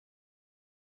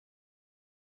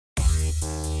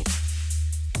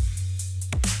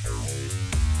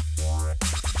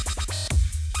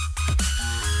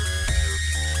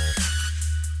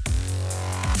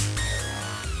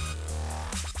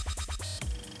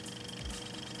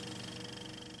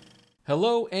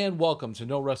Hello and welcome to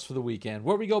No Rest for the Weekend,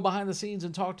 where we go behind the scenes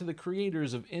and talk to the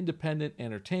creators of independent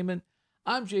entertainment.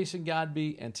 I'm Jason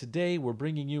Godby, and today we're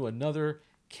bringing you another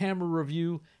camera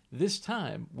review. This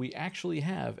time, we actually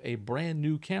have a brand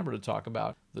new camera to talk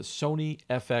about, the Sony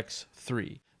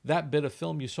FX3. That bit of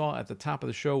film you saw at the top of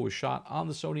the show was shot on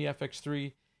the Sony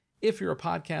FX3. If you're a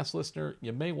podcast listener,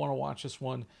 you may want to watch this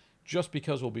one just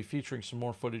because we'll be featuring some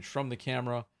more footage from the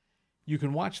camera. You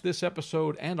can watch this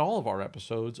episode and all of our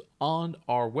episodes on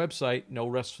our website,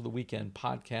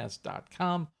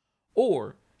 norestfortheweekendpodcast.com,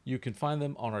 or you can find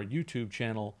them on our YouTube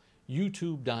channel,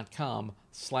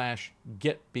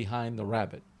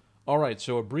 youtube.com/getbehindtherabbit. All right,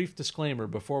 so a brief disclaimer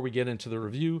before we get into the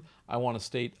review. I want to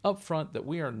state up front that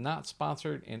we are not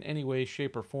sponsored in any way,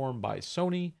 shape, or form by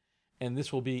Sony, and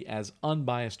this will be as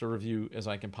unbiased a review as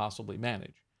I can possibly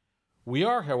manage. We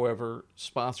are, however,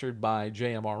 sponsored by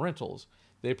JMR Rentals.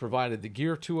 They provided the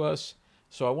gear to us,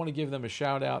 so I want to give them a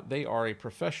shout out. They are a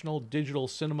professional digital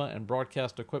cinema and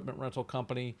broadcast equipment rental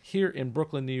company here in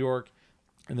Brooklyn, New York,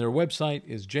 and their website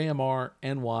is jmrny.com.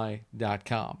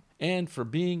 And for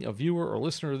being a viewer or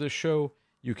listener of this show,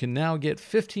 you can now get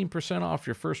 15% off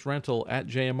your first rental at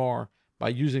JMR by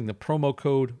using the promo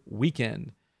code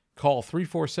WEEKEND. Call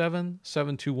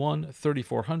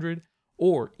 347-721-3400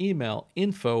 or email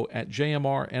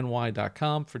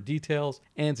info@jmrny.com for details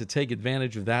and to take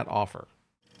advantage of that offer.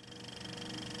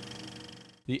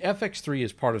 The FX3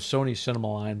 is part of Sony's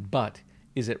cinema line, but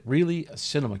is it really a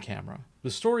cinema camera?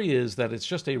 The story is that it's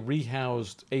just a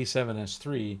rehoused A7S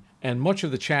III, and much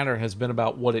of the chatter has been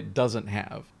about what it doesn't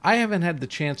have. I haven't had the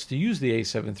chance to use the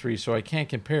A7 III, so I can't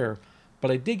compare,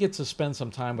 but I did get to spend some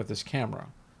time with this camera.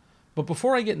 But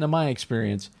before I get into my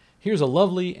experience, here's a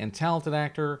lovely and talented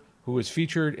actor who is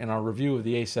featured in our review of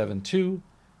the A7 II,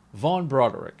 Vaughn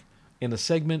Broderick, in a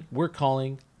segment we're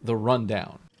calling The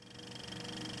Rundown.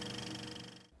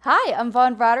 Hi, I'm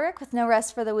Vaughn Broderick with No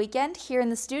Rest for the Weekend, here in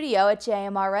the studio at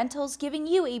JMR Rentals, giving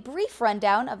you a brief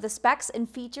rundown of the specs and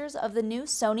features of the new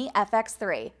Sony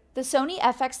FX3. The Sony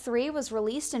FX3 was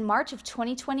released in March of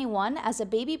 2021 as a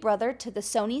baby brother to the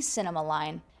Sony Cinema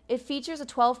line. It features a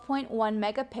 12.1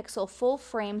 megapixel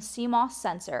full-frame CMOS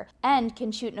sensor and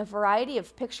can shoot in a variety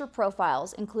of picture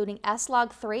profiles, including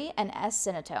S-Log3 and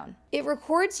S-Cinetone. It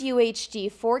records UHD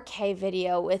 4K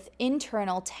video with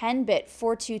internal 10-bit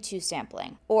 422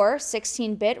 sampling, or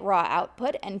 16-bit raw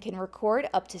output, and can record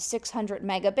up to 600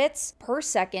 megabits per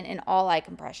second in all-eye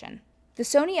compression. The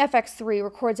Sony FX3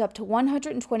 records up to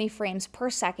 120 frames per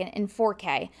second in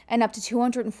 4K and up to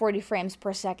 240 frames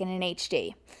per second in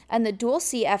HD, and the dual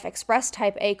CF Express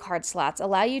Type A card slots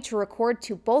allow you to record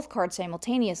to both cards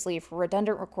simultaneously for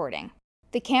redundant recording.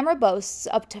 The camera boasts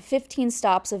up to 15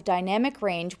 stops of dynamic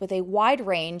range with a wide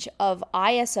range of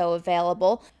ISO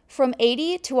available from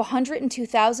 80 to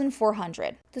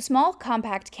 102,400. The small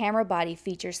compact camera body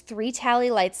features 3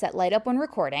 tally lights that light up when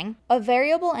recording, a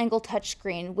variable angle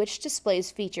touchscreen which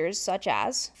displays features such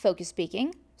as focus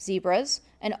speaking, zebras,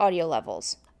 and audio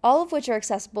levels, all of which are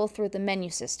accessible through the menu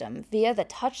system via the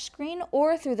touchscreen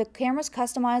or through the camera's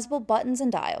customizable buttons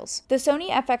and dials. The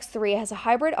Sony FX3 has a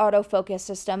hybrid autofocus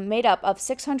system made up of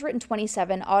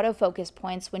 627 autofocus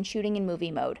points when shooting in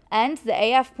movie mode, and the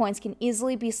AF points can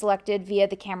easily be selected via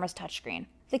the camera's touchscreen.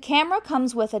 The camera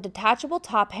comes with a detachable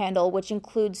top handle which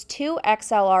includes 2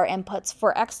 XLR inputs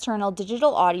for external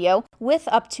digital audio with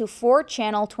up to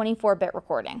 4-channel 24-bit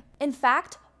recording. In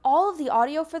fact, all of the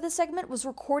audio for this segment was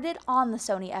recorded on the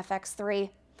Sony FX3.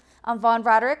 I'm Vaughn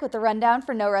Broderick with the rundown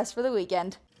for No Rest for the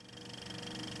Weekend.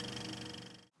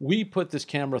 We put this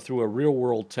camera through a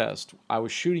real-world test. I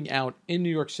was shooting out in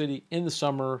New York City in the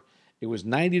summer. It was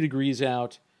 90 degrees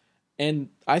out, and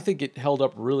I think it held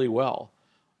up really well.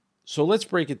 So let's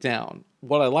break it down.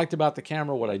 What I liked about the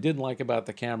camera, what I didn't like about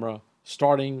the camera,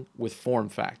 starting with form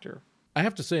factor. I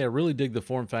have to say I really dig the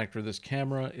form factor of this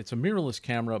camera. It's a mirrorless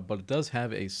camera, but it does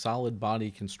have a solid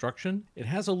body construction. It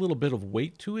has a little bit of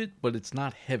weight to it, but it's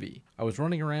not heavy. I was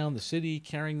running around the city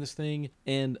carrying this thing,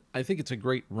 and I think it's a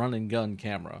great run and gun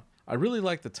camera. I really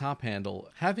like the top handle.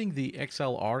 Having the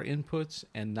XLR inputs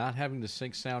and not having to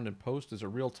sync sound in post is a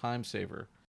real time saver.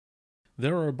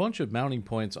 There are a bunch of mounting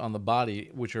points on the body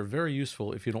which are very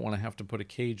useful if you don't want to have to put a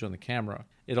cage on the camera.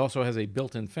 It also has a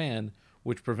built-in fan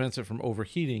which prevents it from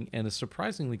overheating and is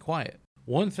surprisingly quiet.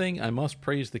 One thing I must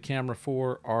praise the camera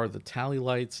for are the tally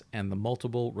lights and the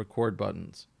multiple record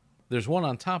buttons. There's one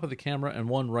on top of the camera and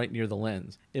one right near the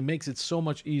lens. It makes it so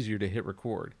much easier to hit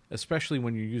record, especially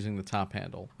when you're using the top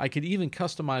handle. I could even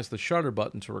customize the shutter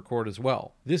button to record as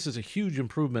well. This is a huge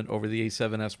improvement over the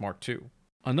A7S Mark II.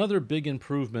 Another big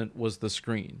improvement was the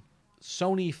screen.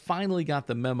 Sony finally got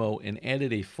the memo and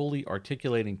added a fully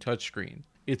articulating touchscreen.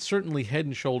 It's certainly head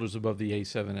and shoulders above the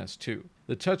A7S II.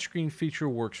 The touchscreen feature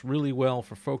works really well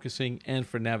for focusing and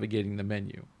for navigating the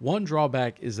menu. One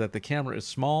drawback is that the camera is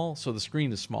small, so the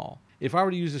screen is small. If I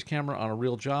were to use this camera on a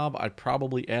real job, I'd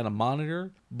probably add a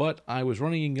monitor, but I was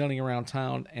running and gunning around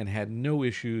town and had no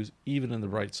issues even in the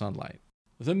bright sunlight.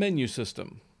 The menu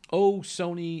system. Oh,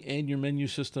 Sony and your menu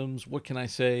systems, what can I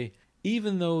say?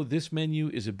 Even though this menu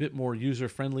is a bit more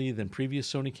user-friendly than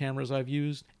previous Sony cameras I've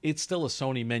used, it's still a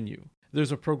Sony menu.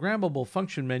 There's a programmable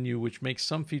function menu which makes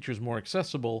some features more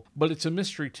accessible, but it's a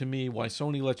mystery to me why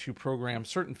Sony lets you program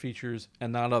certain features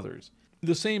and not others.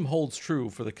 The same holds true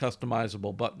for the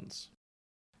customizable buttons.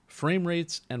 Frame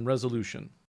rates and resolution.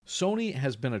 Sony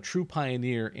has been a true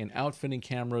pioneer in outfitting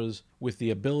cameras with the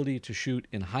ability to shoot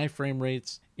in high frame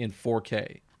rates in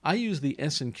 4K. I use the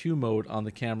S&Q mode on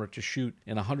the camera to shoot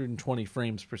in 120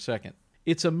 frames per second.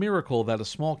 It's a miracle that a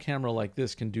small camera like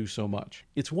this can do so much.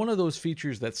 It's one of those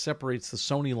features that separates the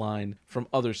Sony line from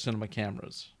other cinema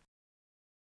cameras.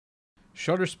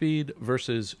 Shutter speed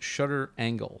versus shutter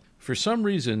angle. For some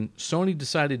reason, Sony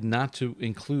decided not to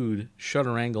include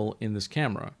shutter angle in this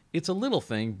camera. It's a little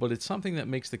thing, but it's something that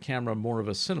makes the camera more of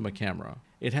a cinema camera.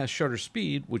 It has shutter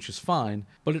speed, which is fine,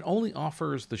 but it only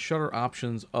offers the shutter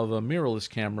options of a mirrorless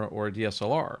camera or a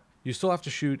DSLR. You still have to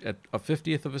shoot at a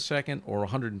 50th of a second or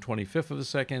 125th of a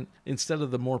second instead of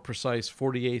the more precise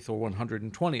 48th or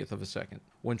 120th of a second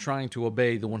when trying to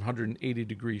obey the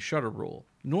 180-degree shutter rule.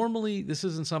 Normally, this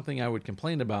isn't something I would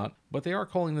complain about, but they are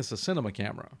calling this a cinema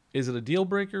camera. Is it a deal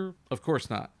breaker? Of course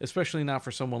not, especially not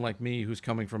for someone like me who's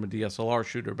coming from a DSLR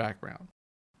shooter background.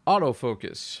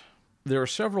 Autofocus. There are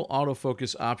several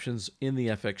autofocus options in the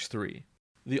FX3.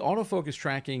 The autofocus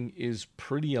tracking is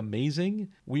pretty amazing.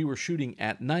 We were shooting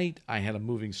at night, I had a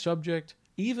moving subject.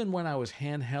 Even when I was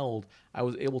handheld, I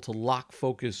was able to lock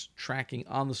focus tracking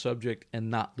on the subject and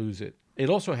not lose it.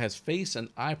 It also has face and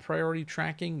eye priority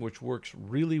tracking, which works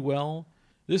really well.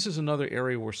 This is another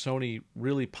area where Sony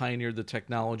really pioneered the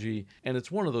technology, and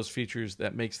it's one of those features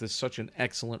that makes this such an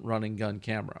excellent run-and gun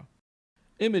camera.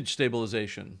 Image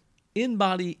stabilization.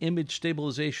 In-body image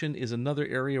stabilization is another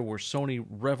area where Sony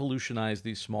revolutionized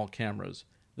these small cameras.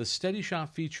 The steady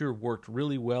shot feature worked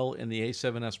really well in the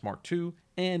A7S Mark II,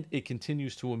 and it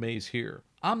continues to amaze here.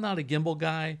 I'm not a gimbal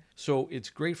guy, so it's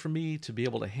great for me to be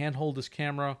able to handhold this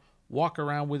camera, walk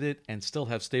around with it, and still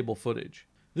have stable footage.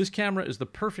 This camera is the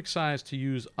perfect size to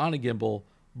use on a gimbal,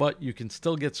 but you can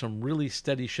still get some really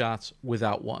steady shots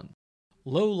without one.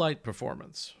 Low light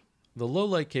performance. The low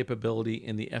light capability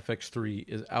in the FX3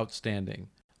 is outstanding.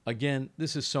 Again,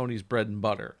 this is Sony's bread and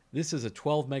butter. This is a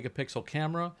 12 megapixel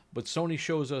camera, but Sony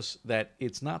shows us that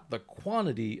it's not the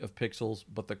quantity of pixels,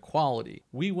 but the quality.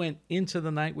 We went into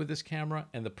the night with this camera,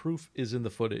 and the proof is in the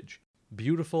footage.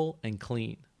 Beautiful and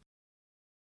clean.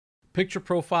 Picture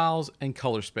profiles and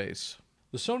color space.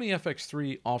 The Sony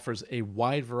FX3 offers a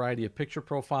wide variety of picture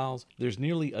profiles. There's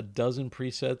nearly a dozen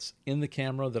presets in the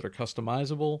camera that are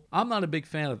customizable. I'm not a big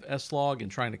fan of S-Log and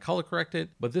trying to color correct it,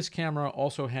 but this camera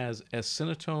also has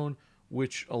S-Cinetone,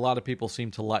 which a lot of people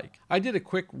seem to like. I did a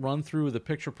quick run through of the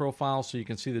picture profile so you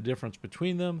can see the difference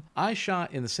between them. I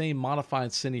shot in the same modified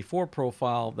Cine 4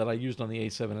 profile that I used on the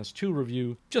A7S II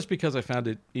review, just because I found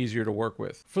it easier to work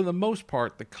with. For the most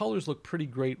part, the colors look pretty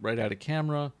great right out of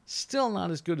camera. Still not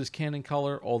as good as Canon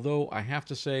color, although I have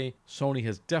to say Sony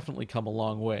has definitely come a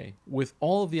long way. With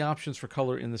all of the options for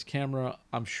color in this camera,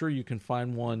 I'm sure you can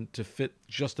find one to fit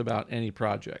just about any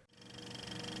project.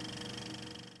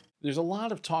 There's a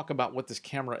lot of talk about what this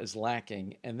camera is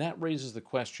lacking, and that raises the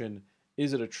question,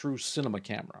 is it a true cinema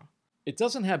camera? It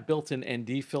doesn't have built-in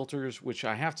ND filters, which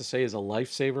I have to say is a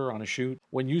lifesaver on a shoot.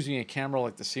 When using a camera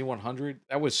like the C100,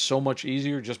 that was so much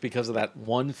easier just because of that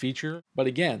one feature. But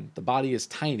again, the body is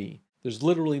tiny. There's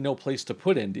literally no place to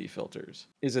put ND filters.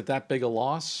 Is it that big a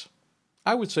loss?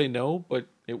 I would say no, but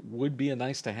it would be a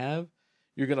nice to have.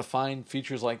 You're going to find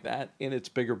features like that in its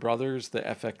bigger brothers, the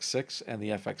FX6 and the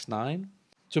FX9.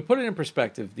 To put it in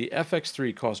perspective, the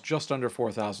FX3 costs just under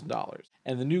 $4,000,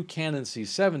 and the new Canon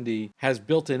C70 has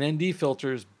built-in ND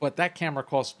filters, but that camera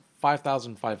costs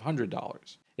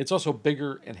 $5,500. It's also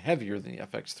bigger and heavier than the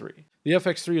FX3. The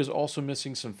FX3 is also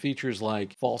missing some features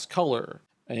like false color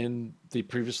and the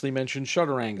previously mentioned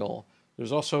shutter angle.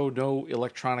 There's also no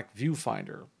electronic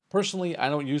viewfinder. Personally, I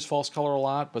don't use false color a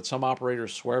lot, but some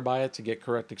operators swear by it to get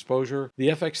correct exposure. The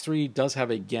FX3 does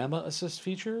have a gamma assist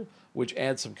feature, which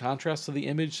adds some contrast to the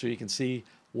image so you can see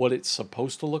what it's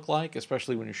supposed to look like,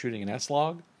 especially when you're shooting an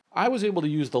S-Log. I was able to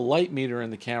use the light meter in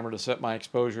the camera to set my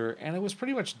exposure, and it was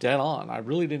pretty much dead on. I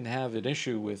really didn't have an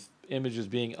issue with images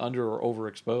being under or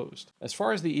overexposed. As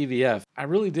far as the EVF, I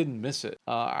really didn't miss it.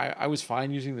 I was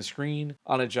fine using the screen.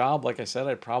 On a job, like I said,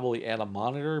 I'd probably add a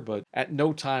monitor, but at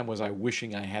no time was I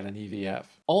wishing I had an EVF.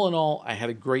 All in all, I had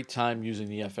a great time using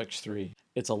the FX3.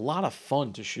 It's a lot of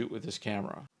fun to shoot with this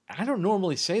camera. I don't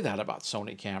normally say that about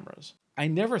Sony cameras. I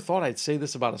never thought I'd say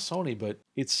this about a Sony, but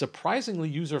it's surprisingly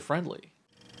user-friendly.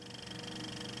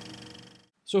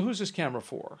 So who's this camera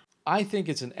for? I think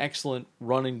it's an excellent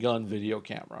run and gun video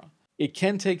camera. It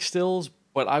can take stills,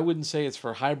 but I wouldn't say it's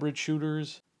for hybrid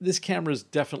shooters. This camera is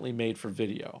definitely made for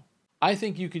video. I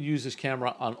think you could use this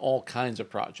camera on all kinds of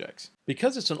projects.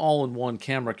 Because it's an all-in-one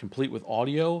camera complete with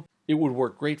audio, it would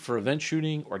work great for event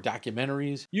shooting or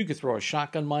documentaries. You could throw a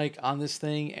shotgun mic on this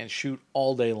thing and shoot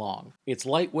all day long. It's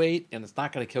lightweight and it's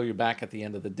not going to kill your back at the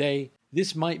end of the day.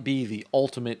 This might be the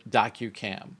ultimate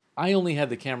docu-cam. I only had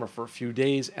the camera for a few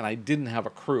days and I didn't have a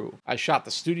crew. I shot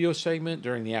the studio segment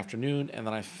during the afternoon and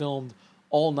then I filmed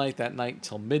all night that night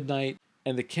until midnight,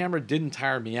 and the camera didn't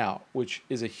tire me out, which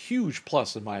is a huge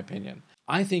plus in my opinion.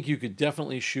 I think you could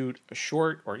definitely shoot a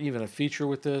short or even a feature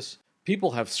with this.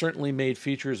 People have certainly made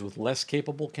features with less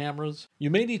capable cameras. You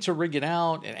may need to rig it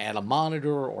out and add a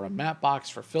monitor or a matte box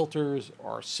for filters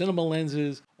or cinema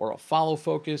lenses or a follow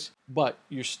focus, but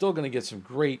you're still going to get some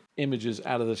great images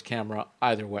out of this camera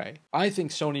either way. I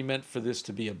think Sony meant for this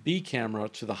to be a B camera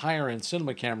to the higher end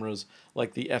cinema cameras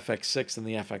like the FX6 and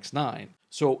the FX9.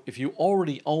 So if you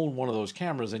already own one of those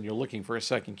cameras and you're looking for a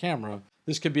second camera,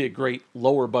 this could be a great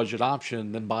lower budget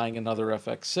option than buying another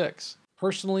FX6.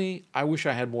 Personally, I wish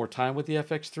I had more time with the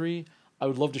FX3. I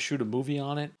would love to shoot a movie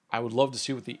on it. I would love to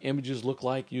see what the images look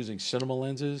like using cinema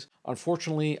lenses.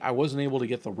 Unfortunately, I wasn't able to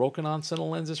get the Rokinon cinema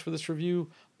lenses for this review,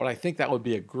 but I think that would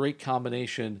be a great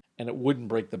combination and it wouldn't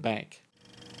break the bank.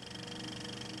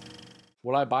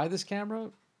 Would I buy this camera?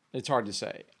 It's hard to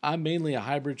say. I'm mainly a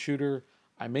hybrid shooter.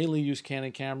 I mainly use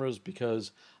Canon cameras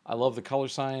because I love the color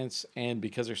science and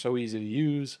because they're so easy to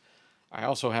use. I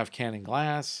also have Canon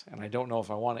glass, and I don't know if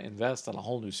I want to invest in a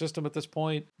whole new system at this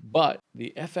point, but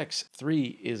the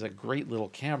FX3 is a great little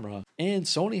camera, and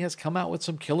Sony has come out with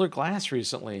some killer glass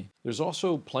recently. There's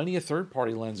also plenty of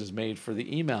third-party lenses made for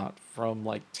the E-mount from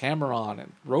like Tamron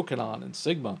and Rokinon and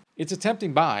Sigma. It's a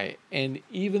tempting buy, and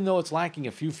even though it's lacking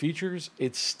a few features,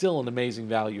 it's still an amazing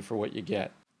value for what you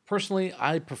get. Personally,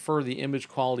 I prefer the image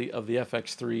quality of the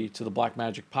FX3 to the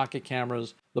Blackmagic Pocket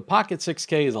cameras. The Pocket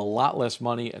 6K is a lot less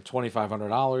money at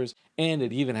 $2,500, and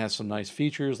it even has some nice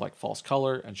features like false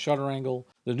color and shutter angle.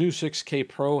 The new 6K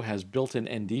Pro has built-in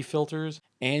ND filters,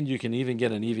 and you can even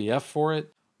get an EVF for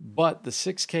it. But the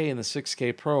 6K and the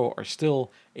 6K Pro are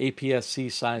still APS-C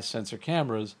size sensor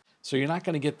cameras, so you're not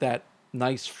going to get that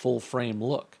nice full-frame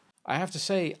look. I have to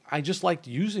say, I just liked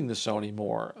using the Sony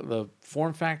more. The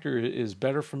form factor is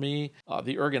better for me.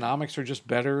 The ergonomics are just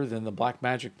better than the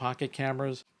Blackmagic Pocket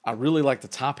cameras. I really like the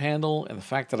top handle and the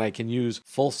fact that I can use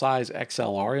full-size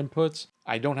XLR inputs.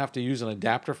 I don't have to use an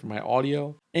adapter for my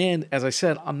audio. And as I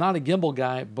said, I'm not a gimbal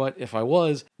guy, but if I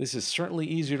was, this is certainly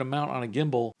easier to mount on a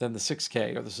gimbal than the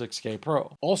 6K or the 6K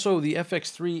Pro. Also, the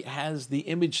FX3 has the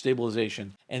image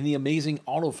stabilization and the amazing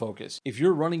autofocus. If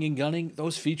you're running and gunning,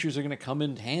 those features are going to come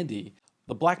in handy.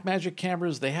 The Blackmagic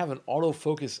cameras, they have an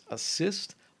autofocus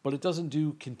assist, but it doesn't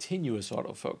do continuous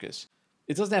autofocus.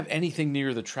 It doesn't have anything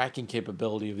near the tracking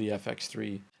capability of the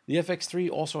FX3. The FX3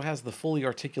 also has the fully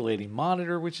articulating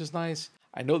monitor, which is nice.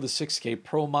 I know the 6K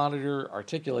Pro monitor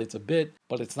articulates a bit,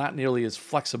 but it's not nearly as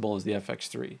flexible as the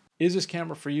FX3. Is this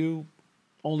camera for you?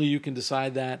 Only you can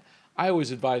decide that. I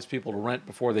always advise people to rent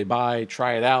before they buy,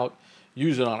 try it out,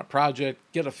 use it on a project,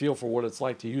 get a feel for what it's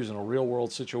like to use in a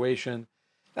real-world situation.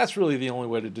 That's really the only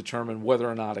way to determine whether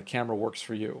or not a camera works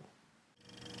for you.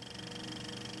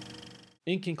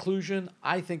 In conclusion,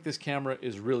 I think this camera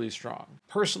is really strong.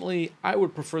 Personally, I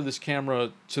would prefer this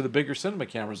camera to the bigger cinema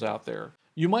cameras out there.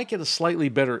 You might get a slightly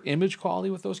better image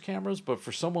quality with those cameras, but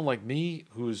for someone like me,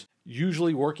 who's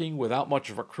usually working without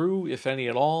much of a crew, if any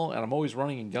at all, and I'm always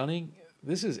running and gunning,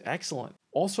 this is excellent.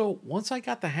 Also, once I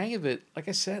got the hang of it, like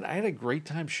I said, I had a great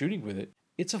time shooting with it.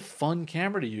 It's a fun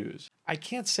camera to use. I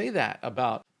can't say that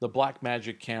about the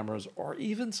Blackmagic cameras or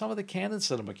even some of the Canon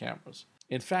cinema cameras.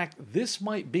 In fact, this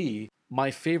might be my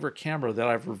favorite camera that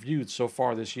I've reviewed so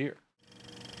far this year.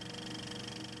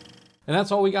 And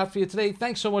that's all we got for you today.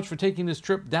 Thanks so much for taking this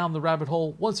trip down the rabbit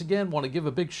hole. Once again, want to give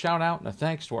a big shout out and a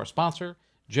thanks to our sponsor,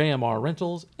 JMR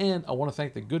Rentals, and I want to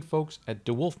thank the good folks at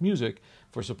DeWolf Music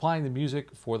for supplying the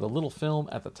music for the little film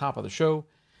at the top of the show.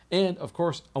 And of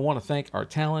course, I want to thank our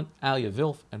talent, Alia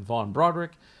Vilf and Vaughn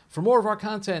Broderick, For more of our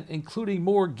content, including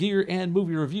more gear and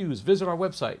movie reviews, visit our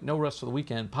website,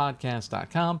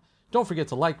 norestfortheweekendpodcast.com. Don't forget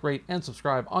to like, rate, and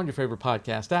subscribe on your favorite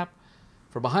podcast app.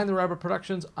 For Behind the Rabbit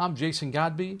Productions, I'm Jason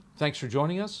Godby. Thanks for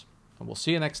joining us, and we'll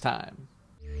see you next time.